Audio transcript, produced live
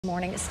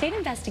Morning, state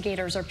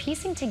investigators are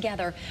piecing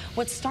together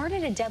what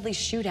started a deadly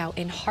shootout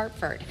in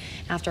Hartford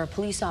after a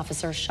police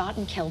officer shot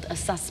and killed a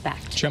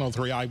suspect. Channel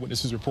 3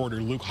 Eyewitnesses reporter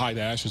Luke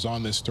Bronin is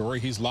on this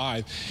story. He's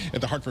live at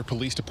the Hartford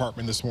Police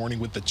Department this morning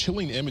with the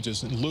chilling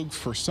images. And Luke,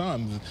 for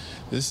some,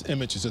 this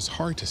image is just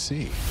hard to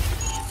see.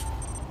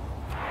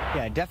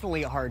 Yeah,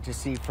 definitely hard to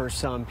see for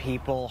some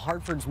people.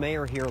 Hartford's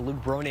mayor here,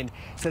 Luke Bronin,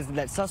 says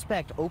that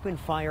suspect opened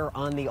fire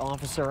on the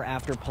officer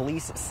after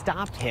police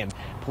stopped him.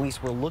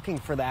 Police were looking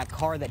for that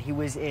car that he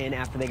was in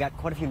after they got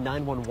quite a few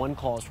 911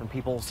 calls from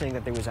people saying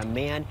that there was a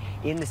man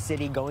in the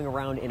city going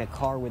around in a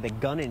car with a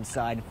gun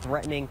inside,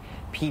 threatening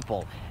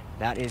people.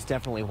 That is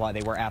definitely why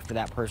they were after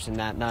that person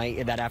that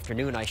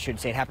afternoon, I should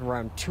say. It happened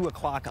around 2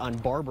 o'clock on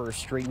Barber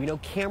Street. We know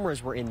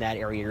cameras were in that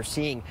area. You're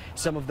seeing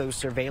some of those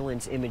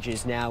surveillance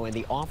images now, and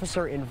the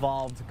officer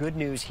involved, good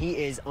news, he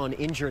is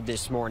uninjured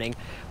this morning.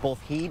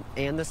 Both he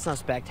and the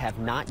suspect have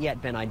not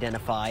yet been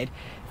identified.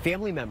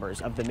 Family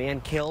members of the man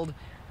killed,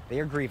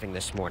 they are grieving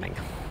this morning.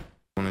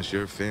 When it's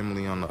your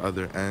family on the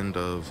other end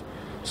of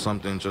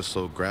something just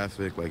so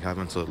graphic, like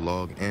having to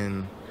log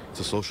in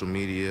to social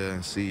media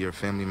and see your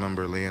family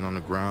member laying on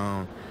the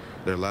ground,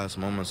 their last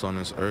moments on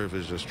this earth,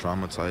 is just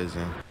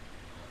traumatizing.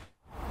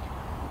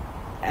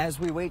 As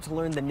we wait to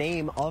learn the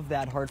name of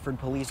that Hartford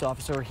police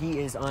officer, he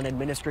is on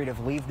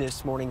administrative leave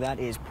this morning. That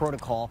is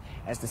protocol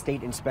as the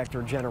state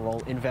inspector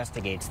general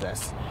investigates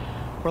this.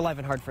 We're live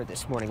in Hartford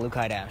this morning. Luke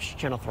Bronin,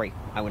 Channel 3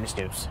 Eyewitness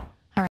News.